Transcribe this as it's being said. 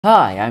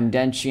Hi, I'm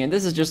Denshi, and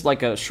this is just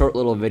like a short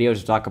little video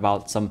to talk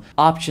about some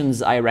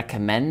options I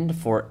recommend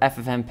for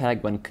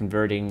FFmpeg when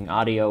converting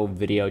audio,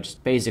 video,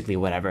 just basically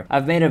whatever.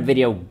 I've made a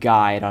video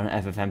guide on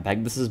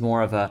FFmpeg. This is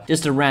more of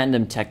just a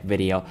random tech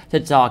video to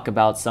talk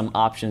about some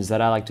options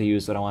that I like to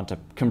use when I want to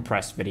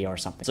compress video or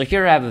something. So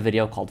here I have a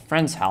video called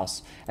Friend's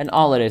House, and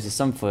all it is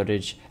some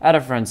footage at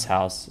a friend's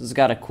house. It's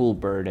got a cool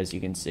bird, as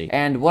you can see.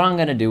 And what I'm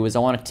gonna do is I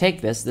want to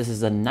take this. This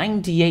is a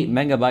 98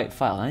 megabyte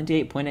file,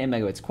 98.8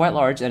 megabytes, quite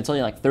large, and it's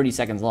only like 30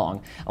 seconds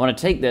long. I want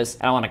to take this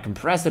and I want to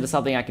compress it to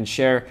something I can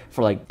share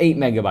for like 8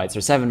 megabytes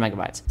or 7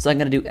 megabytes. So I'm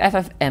going to do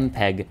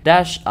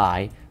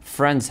FFmpeg-I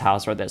friend's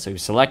house right there. So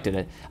we've selected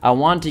it. I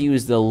want to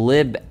use the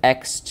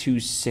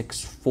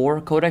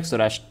libx264 codec. So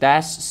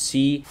dash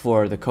C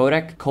for the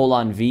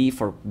codec, :V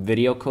for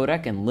video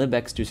codec, and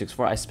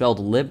libx264. I spelled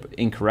lib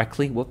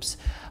incorrectly. Whoops.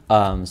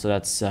 So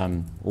that's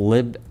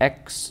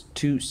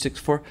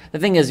libx264. The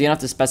thing is, you don't have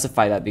to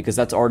specify that because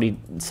that's already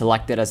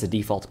selected as a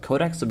default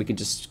codec, so we can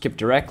just skip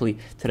directly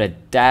to the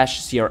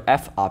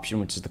 -CRF option,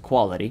 which is the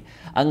quality.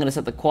 I'm going to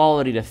set the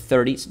quality to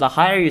 30. So the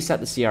higher you set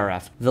the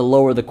CRF, the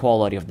lower the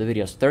quality of the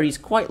videos. 30 is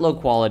quite low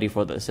quality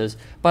for this is,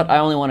 but I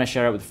only want to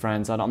share it with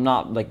friends. I'm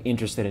not like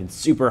interested in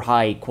super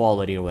high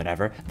quality or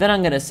whatever. Then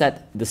I'm going to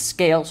set the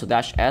scale, so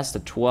 -S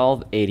to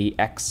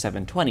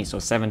 1280x720, so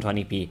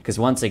 720p, because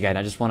once again,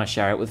 I just want to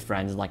share it with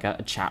friends in like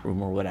a chat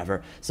room or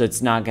whatever. So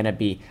it's not going to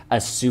be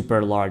a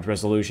super large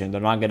resolution. They're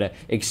not going to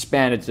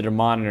expand it to their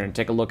monitor and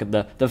take a look at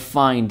the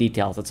fine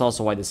details. That's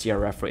also why the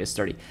CRF rate is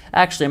 30.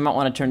 Actually, I might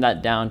want to turn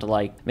that down to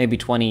like maybe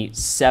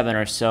 27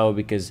 or so,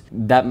 because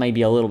that might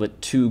be a little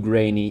bit too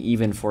grainy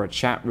even for a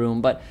chat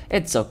room, but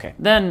it's okay.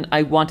 Then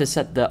I want to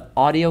set the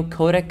audio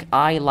codec.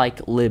 I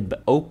like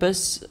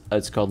libopus.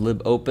 It's called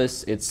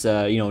libopus. It's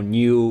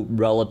new,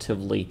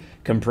 relatively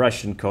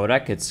compression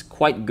codec. It's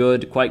quite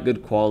good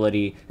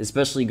quality,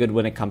 especially good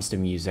when it comes to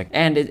music,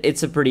 and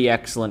it's a pretty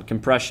excellent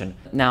compression.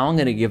 Now I'm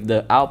going to give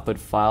the output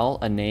file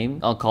a name.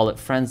 I'll call it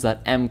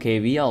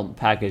friends.mkv. I'll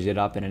package it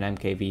up in an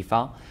MKV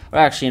file, or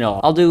actually no,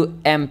 I'll do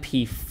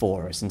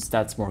MP4 since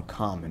that's more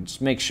common.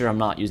 Just make sure I'm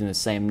not using the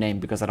same name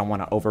because I don't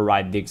want to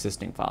override the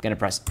existing file. Gonna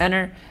press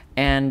enter,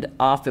 and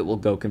off it will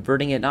go.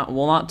 Converting it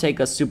will not take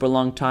a super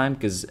long time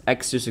because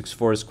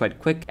X264 is quite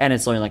quick, and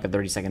it's only like a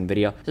 30-second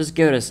video. Just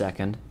give it a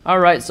second.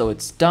 Alright, so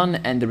it's done,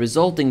 and the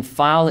resulting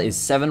file is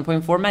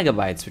 7.4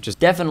 megabytes, which is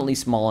definitely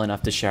small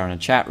enough to share in a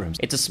chat room.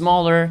 It's a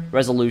smaller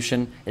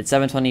resolution, it's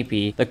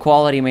 720p. The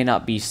quality may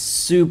not be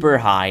super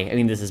high. I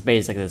mean, this is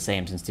basically the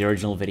same since the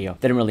original video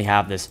didn't really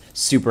have this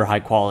super high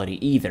quality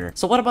either.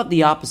 So what about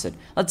the opposite?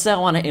 Let's say I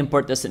want to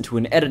import this into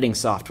an editing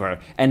software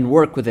and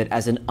work with it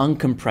as an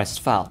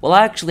uncompressed file. Well,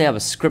 I actually have a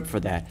script for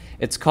that.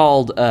 It's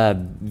called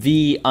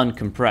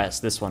uncompress,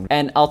 this one.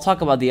 And I'll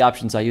talk about the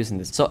options I use in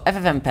this. So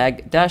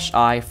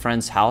FFmpeg-I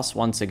friend's house,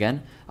 once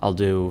again. I'll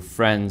do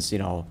friends,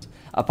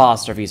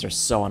 apostrophes are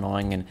so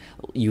annoying in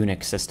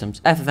Unix systems.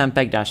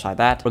 FFmpeg-I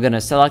that. We're going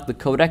to select the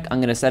codec. I'm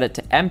going to set it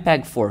to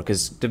MPEG-4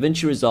 because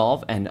DaVinci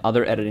Resolve and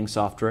other editing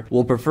software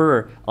will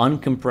prefer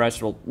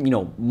uncompressed, or,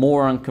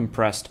 more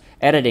uncompressed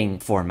editing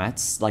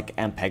formats like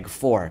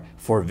MPEG-4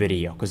 for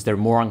video because they're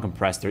more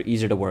uncompressed, they're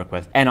easier to work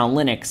with. And on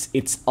Linux,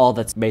 it's all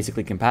that's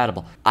basically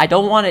compatible. I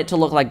don't want it to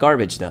look like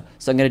garbage though.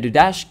 So I'm going to do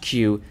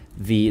 -Q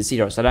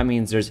V0. So that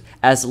means there's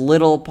as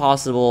little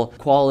possible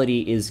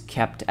quality is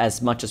kept as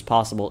much as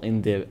possible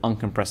in the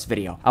uncompressed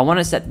video. I want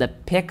to set the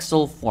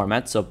pixel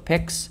format, so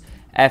pix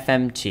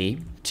FMT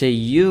to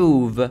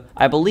UV.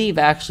 I believe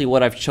actually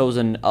what I've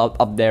chosen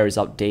up there is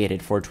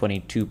outdated,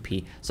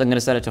 422p. So I'm going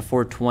to set it to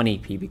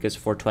 420p because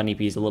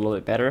 420p is a little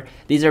bit better.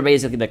 These are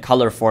basically the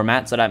color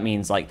format, so that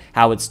means like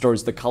how it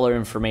stores the color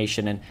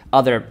information and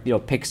other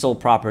pixel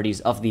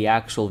properties of the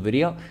actual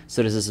video.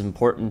 So this is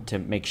important to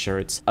make sure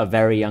it's a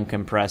very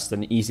uncompressed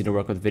and easy to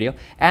work with video.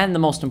 And the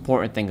most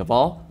important thing of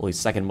all, well,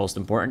 second most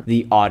important,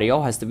 the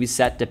audio has to be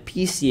set to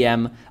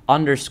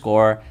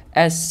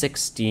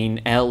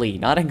PCM_S16LE.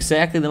 Not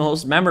exactly the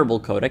most memorable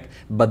codec,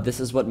 but this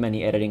is what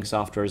many editing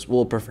softwares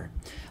will prefer.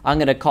 I'm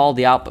going to call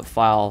the output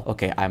file,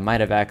 okay, I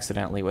might have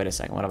accidentally, wait a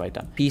second, what have I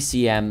done?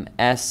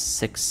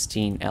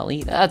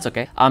 PCM-S16LE, that's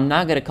okay. I'm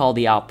not going to call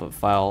the output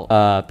file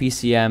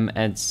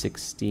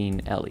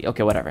PCM-S16LE,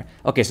 okay, whatever.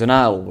 Okay, so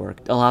now it'll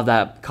work. I'll have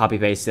that copy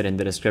pasted in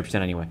the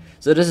description anyway.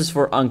 So this is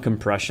for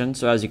uncompression,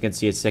 so as you can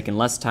see, it's taking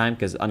less time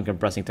because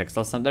uncompressing takes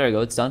less time. There we go,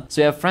 it's done.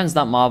 So we have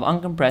friends.mov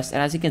uncompressed,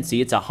 and as you can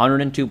see, it's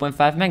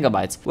 102.5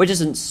 megabytes, which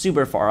isn't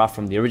super far off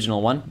from the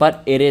original one,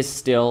 but it is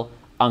still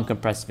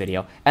uncompressed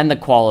video, and the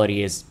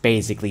quality is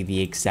basically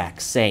the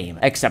exact same.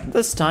 Except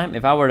this time,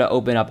 if I were to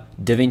open up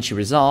DaVinci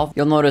Resolve,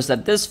 you'll notice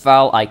that this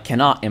file I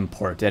cannot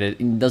import. That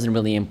it doesn't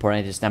really import,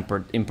 it just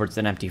imports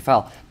an empty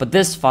file. But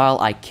this file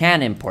I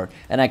can import,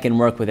 and I can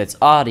work with its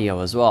audio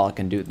as well. I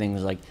can do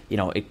things like,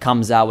 it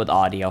comes out with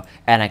audio,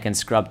 and I can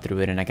scrub through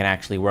it, and I can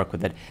actually work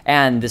with it.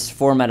 And this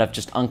format of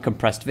just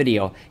uncompressed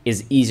video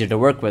is easier to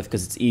work with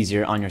because it's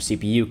easier on your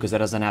CPU because it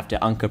doesn't have to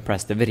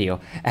uncompress the video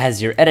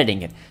as you're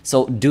editing it.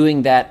 So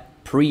doing that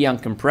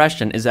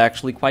pre-uncompression is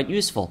actually quite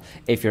useful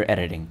if you're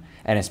editing,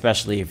 and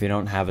especially if you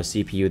don't have a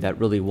CPU that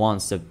really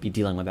wants to be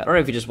dealing with that, or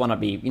if you just want to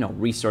be, you know,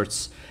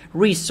 resource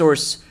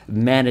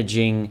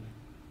managing,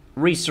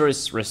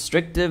 resource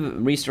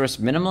restrictive, resource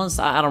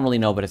minimalist. I don't really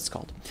know what it's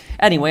called.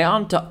 Anyway,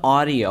 on to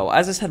audio.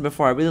 As I said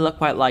before, I really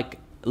quite like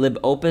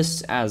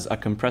libopus as a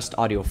compressed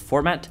audio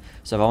format.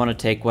 So if I want to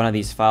take one of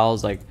these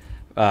files, like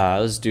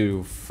let's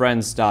do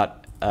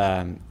friends.mov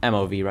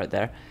right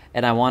there,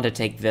 and I want to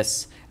take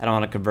this and I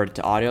want to convert it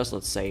to audio, so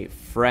let's say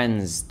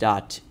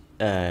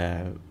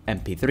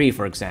friends.mp3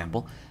 for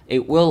example,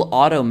 it will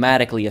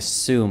automatically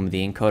assume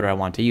the encoder I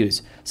want to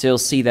use. So you'll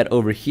see that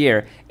over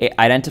here, it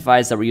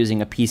identifies that we're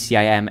using a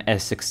PCIM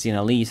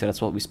S16LE, so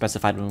that's what we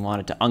specified when we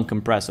wanted to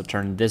uncompress, so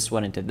turn this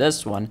one into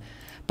this one.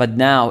 But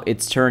now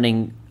it's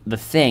turning the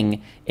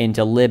thing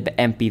into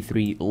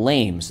libmp3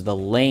 lame, so the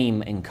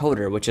lame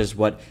encoder, which is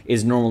what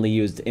is normally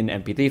used in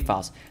MP3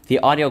 files. The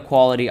audio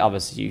quality,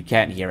 obviously you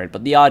can't hear it,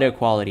 but the audio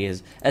quality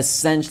is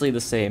essentially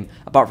the same,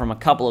 apart from a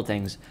couple of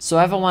things. So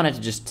if I wanted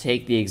to just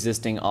take the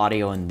existing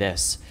audio in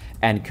this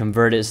and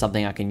convert it to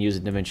something I can use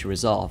in DaVinci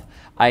Resolve,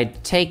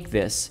 I'd take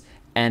this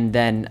and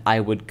then I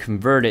would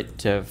convert it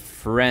to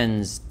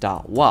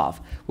friends.wav,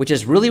 which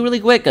is really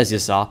quick, as you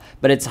saw,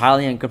 but it's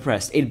highly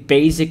uncompressed. It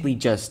basically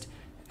just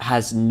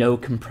has no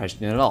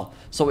compression at all.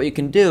 So what you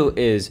can do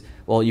is,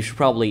 well, you should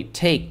probably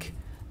take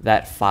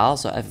that file,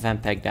 so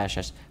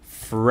FFMPEG-S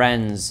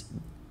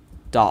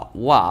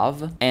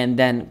friends.wav, and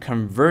then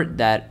convert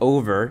that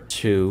over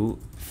to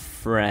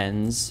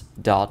friends.flac,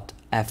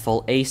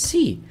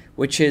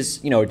 which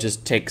is, you know, it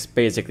just takes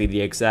basically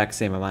the exact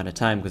same amount of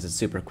time because it's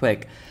super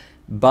quick,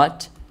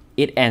 but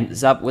it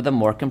ends up with a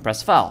more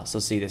compressed file. So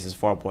see, this is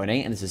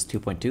 4.8 and this is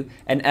 2.2,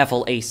 and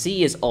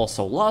FLAC is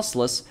also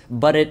lossless,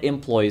 but it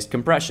employs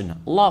compression,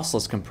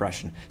 lossless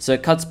compression. So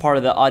it cuts part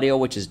of the audio,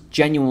 which is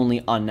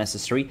genuinely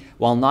unnecessary,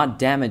 while not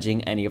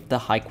damaging any of the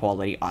high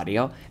quality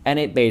audio, and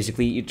it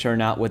basically, you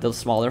turn out with a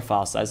smaller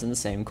file size and the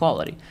same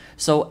quality.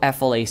 So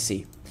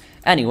FLAC.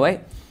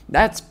 Anyway,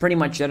 that's pretty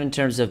much it in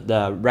terms of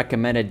the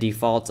recommended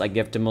defaults I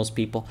give to most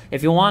people.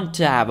 If you want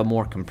to have a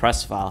more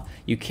compressed file,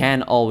 you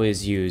can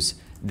always use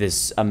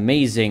this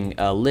amazing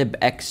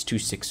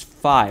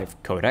libx265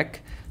 codec.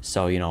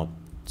 So, you know,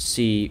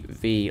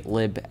 CV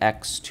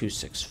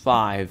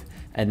libx265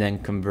 and then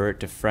convert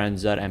to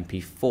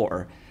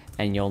friends.mp4,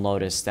 and you'll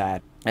notice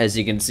that, as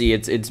you can see,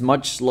 it's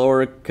much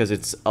slower because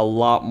it's a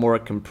lot more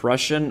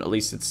compression. At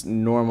least it's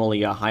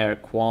normally a higher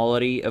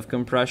quality of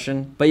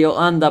compression, but you'll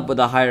end up with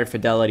a higher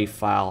fidelity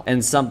file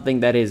and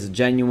something that is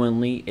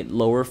genuinely at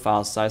lower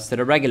file size to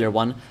the regular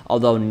one,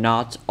 although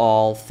not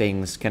all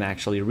things can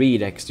actually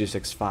read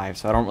x265,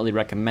 so I don't really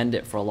recommend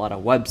it for a lot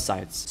of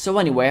websites. So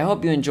anyway, I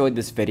hope you enjoyed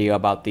this video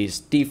about these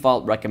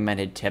default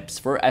recommended tips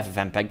for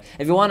FFmpeg.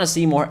 If you want to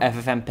see more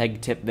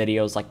FFmpeg tip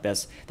videos like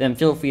this, then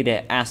feel free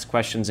to ask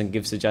questions and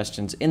give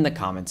suggestions in the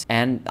comments.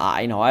 And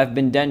I've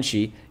been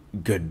Denshi.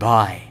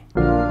 Goodbye.